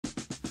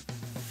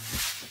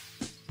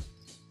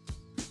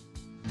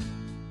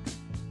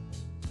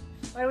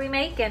What are we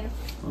making?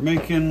 We're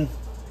making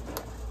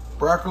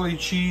broccoli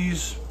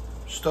cheese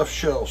stuffed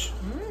shells.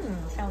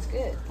 Sounds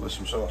good. With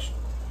some sauce.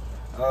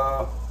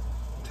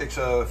 Takes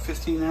a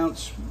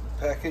 15-ounce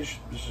package.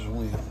 This is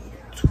only a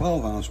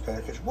 12-ounce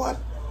package. What?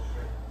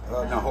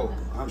 No, hold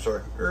on. I'm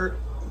sorry.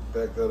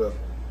 Back that up.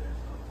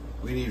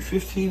 We need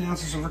 15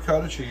 ounces of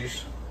ricotta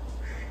cheese,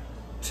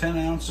 10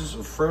 ounces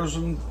of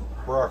frozen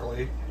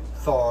broccoli,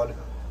 thawed,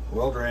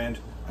 well drained.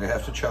 I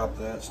have to chop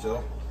that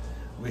still.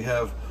 We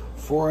have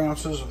 4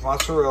 ounces of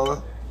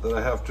mozzarella that I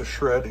have to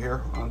shred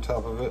here on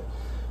top of it.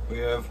 We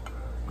have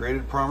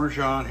grated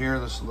Parmesan here,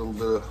 this little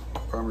bit of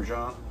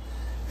Parmesan.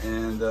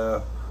 And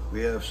we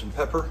have some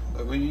pepper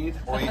that we need.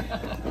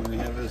 And we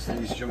have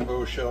these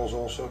jumbo shells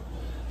also.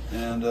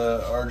 And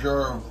our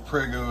jar of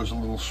Prego is a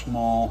little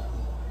small.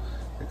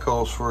 It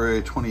calls for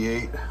a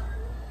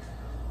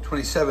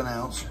 27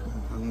 ounce.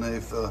 And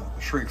they've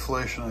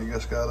shrinkflation, I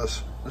guess, got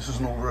us. This is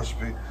an old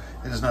recipe.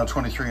 It is now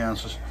 23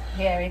 ounces.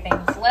 Yeah,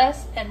 everything's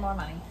less and more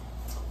money.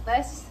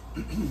 Less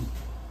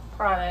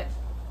product,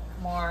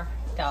 more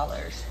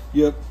dollars.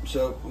 Yep,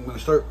 so I'm going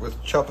to start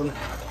with chopping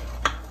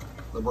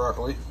the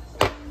broccoli.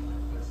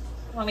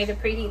 Want me to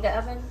preheat the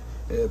oven?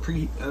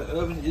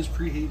 Oven is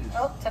preheated.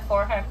 Oh, to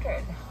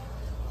 400.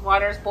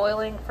 Water's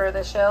boiling for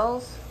the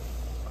shells.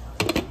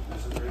 Is it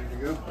ready to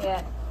go?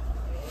 Yeah.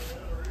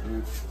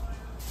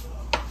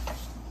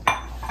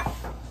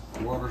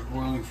 The water's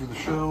boiling for the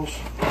shells.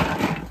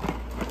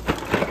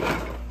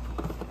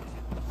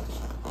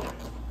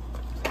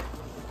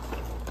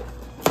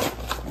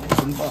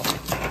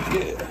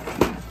 Yeah.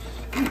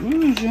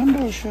 Ooh,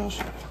 jumbo shells.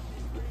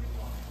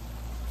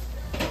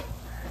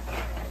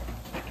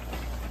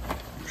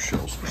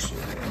 Shells are so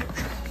large.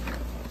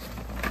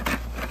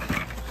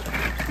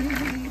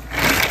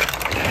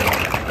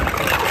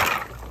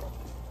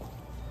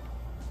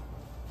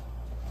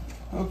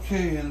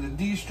 Okay, and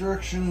the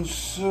instructions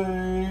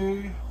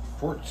say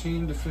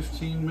 14 to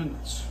 15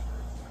 minutes.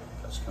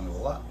 That's kind of a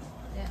lot.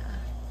 Yeah.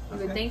 You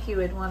would think you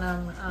would want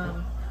them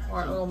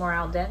or a little more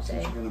al dente.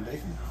 Since you're going to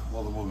bake them?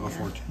 Well, then we'll go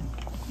 14.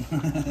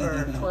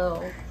 Or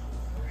 12.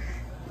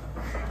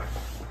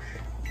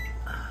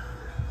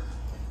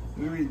 Let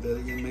me read that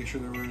again, make sure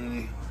there weren't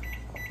any.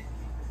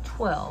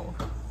 12,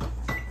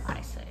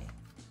 I say.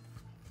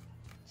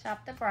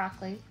 Chop the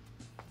broccoli.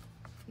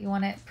 You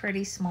want it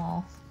pretty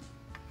small.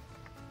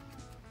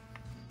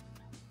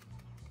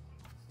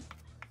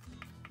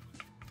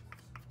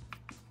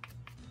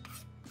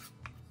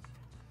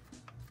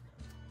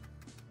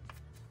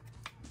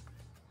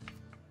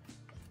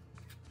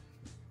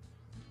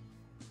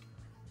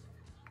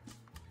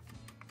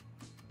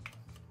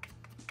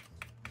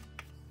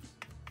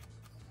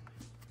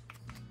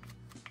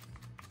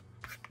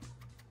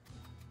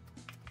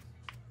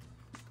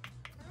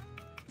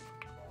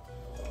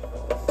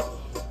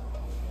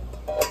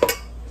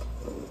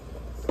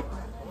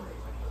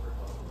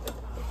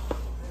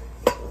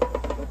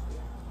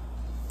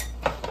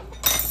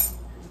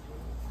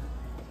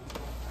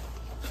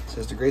 It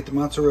says to grate the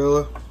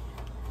mozzarella.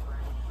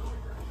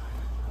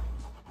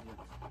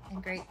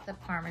 And grate the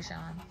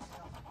Parmesan.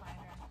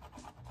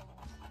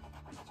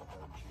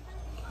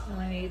 You want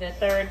to need a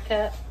 1/3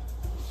 cup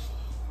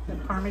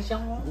of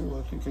Parmesan? Oh,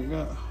 I think I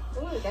got.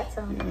 Oh, we got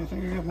some. Yeah, I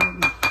think I got more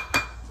than,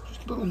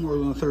 just a little more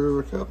than 1/3 of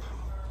a cup.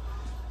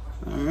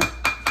 All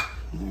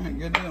right,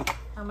 good deal.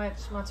 How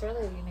much mozzarella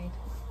do you need?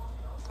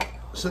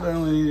 Said I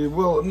only needed,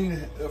 well, it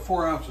needed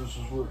 4 ounces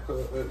is what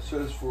it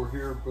says for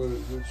here, but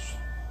it's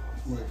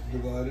like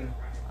divided.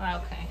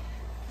 Okay.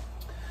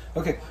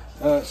 Okay,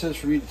 it says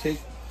for me to take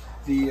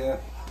the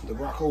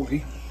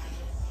broccoli.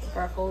 The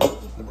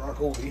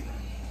broccoli.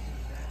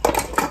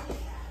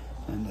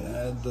 And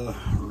add the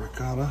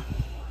ricotta.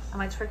 How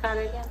much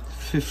ricotta again?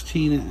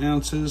 15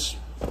 ounces.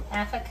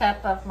 Half a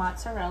cup of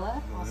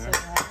mozzarella. Also Alright,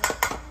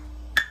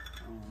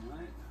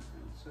 it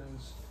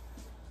says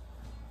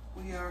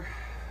we are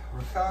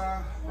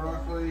ricotta,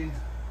 broccoli,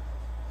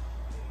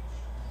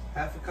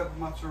 half a cup of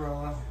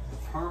mozzarella, the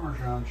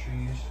Parmesan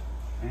cheese,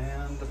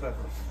 and the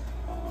pepper.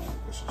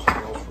 This is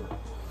all for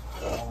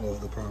all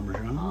of the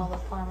Parmesan. all the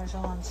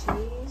Parmesan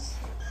cheese.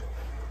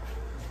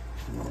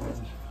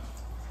 And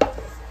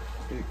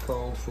it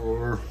called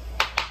for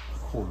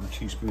 1/4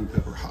 teaspoon of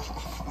pepper.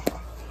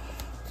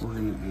 We're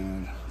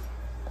gonna add,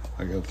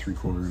 I got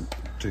 3/4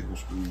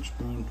 tablespoon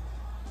spoon,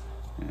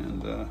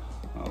 and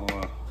I'll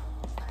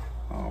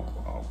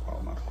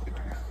not quite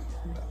do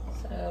that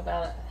much. So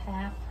about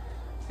half.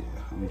 Yeah,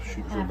 I'm gonna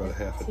shoot for about a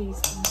half a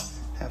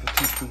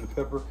teaspoon of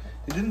pepper.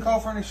 It didn't call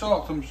for any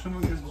salt. I'm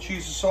assuming because the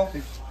cheese is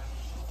salty.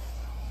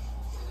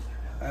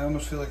 I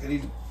almost feel like I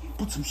need to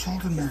put some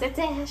salt in there. Just a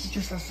dash.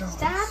 Just a salt.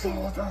 Stop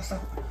it.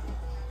 Stop.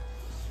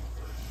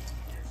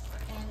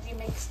 And you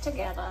mix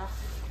together.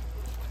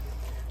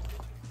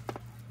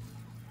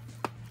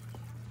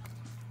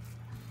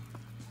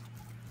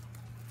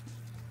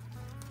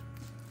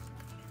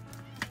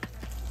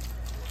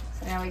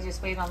 So now we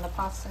just wait on the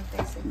pasta,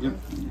 basically. Yep.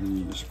 And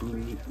you just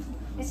spoon it.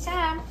 It's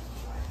time.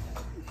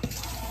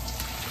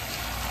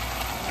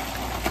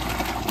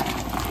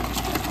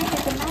 Look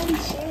at the mighty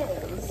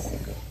shells.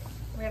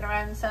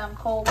 in some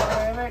cold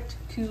water to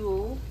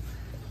cool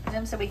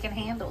them so we can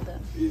handle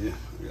them. Yeah,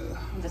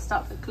 And to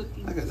stop the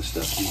cooking. I got the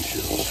stuff to show.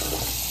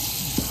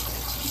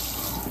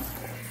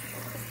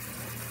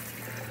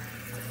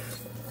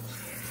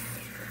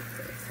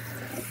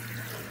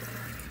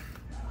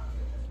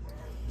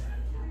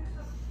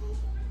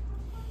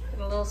 Put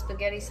a little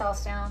spaghetti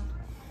sauce down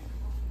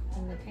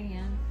in the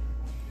pan.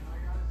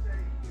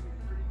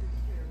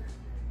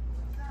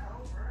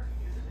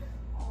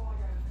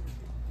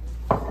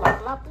 Blop,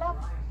 blop, blop.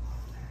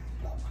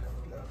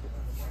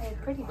 Hey,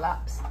 pretty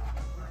blops.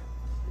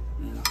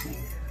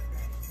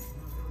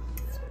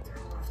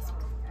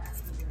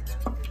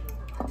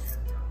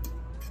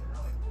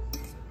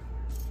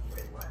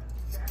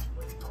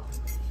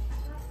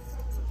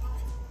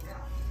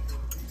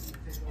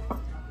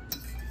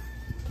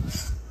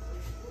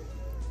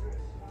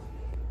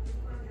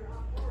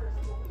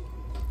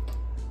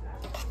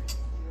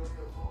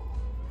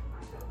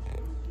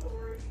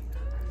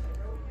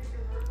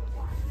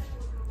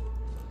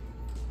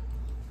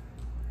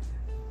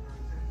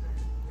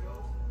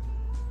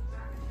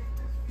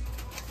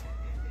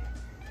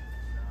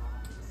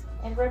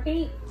 And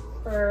repeat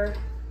for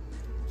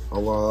A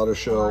lot of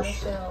shells.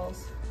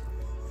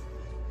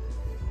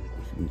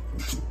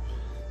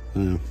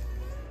 Do you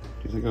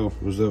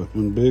think, was that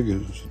one big?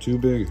 Is it too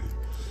big?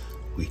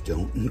 We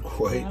don't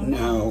quite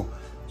know.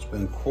 It's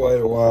been quite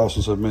a while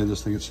since I've made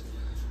this thing. It's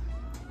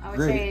I would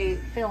great. say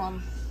fill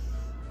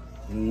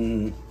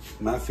them.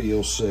 My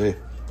feels say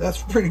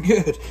that's pretty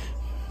good.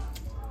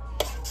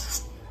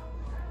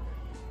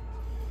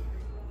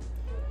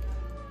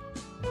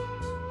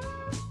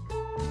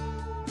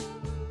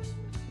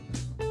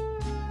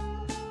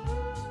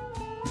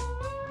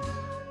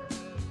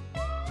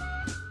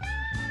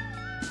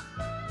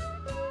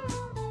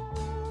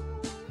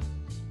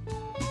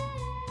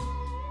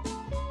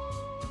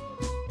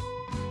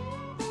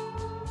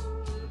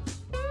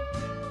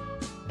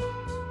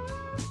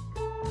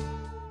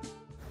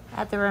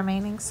 Add the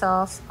remaining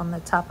sauce on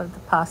the top of the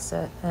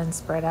pasta and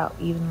spread out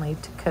evenly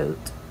to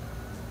coat.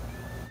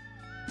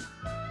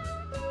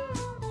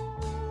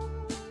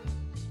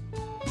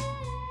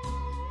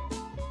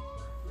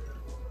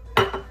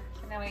 And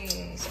then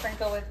we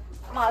sprinkle with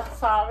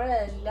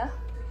mozzarella.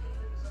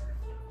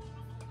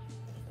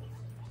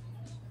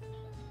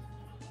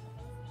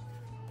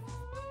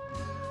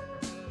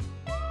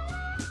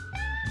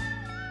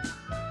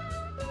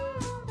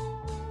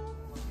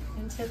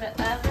 Into the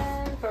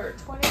oven for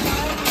 25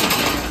 minutes.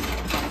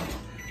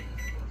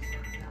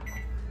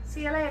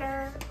 See you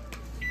later.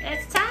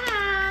 It's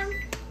time.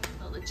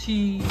 All the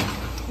cheese.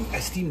 I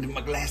steamed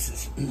my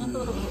glasses.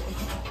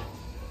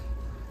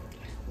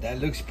 That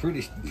looks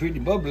pretty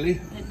bubbly.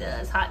 It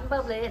does. Hot and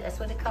bubbly. That's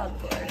what it called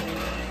for.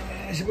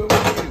 That's what we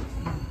do.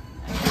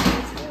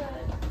 It's good.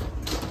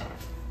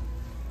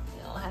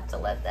 You don't have to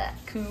let that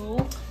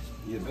cool.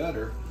 You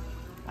better.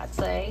 I'd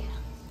say.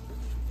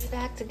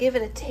 Back to give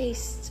it a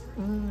taste.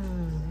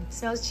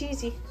 Smells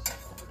cheesy.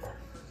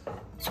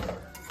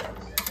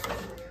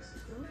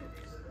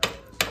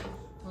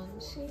 One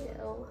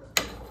shell.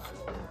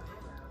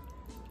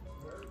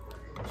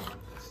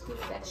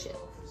 Look at that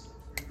shell.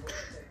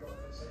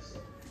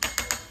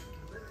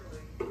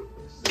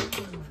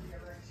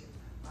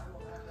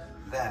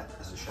 That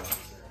is a shot.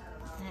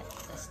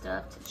 That's the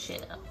stuffed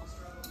shell.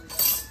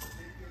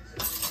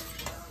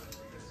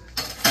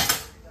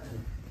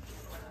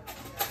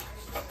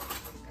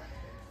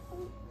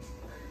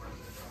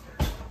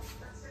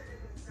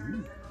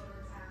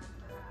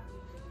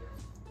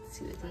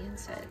 See what the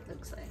inside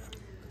looks like.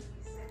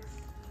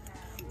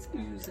 It's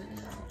oozing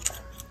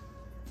out.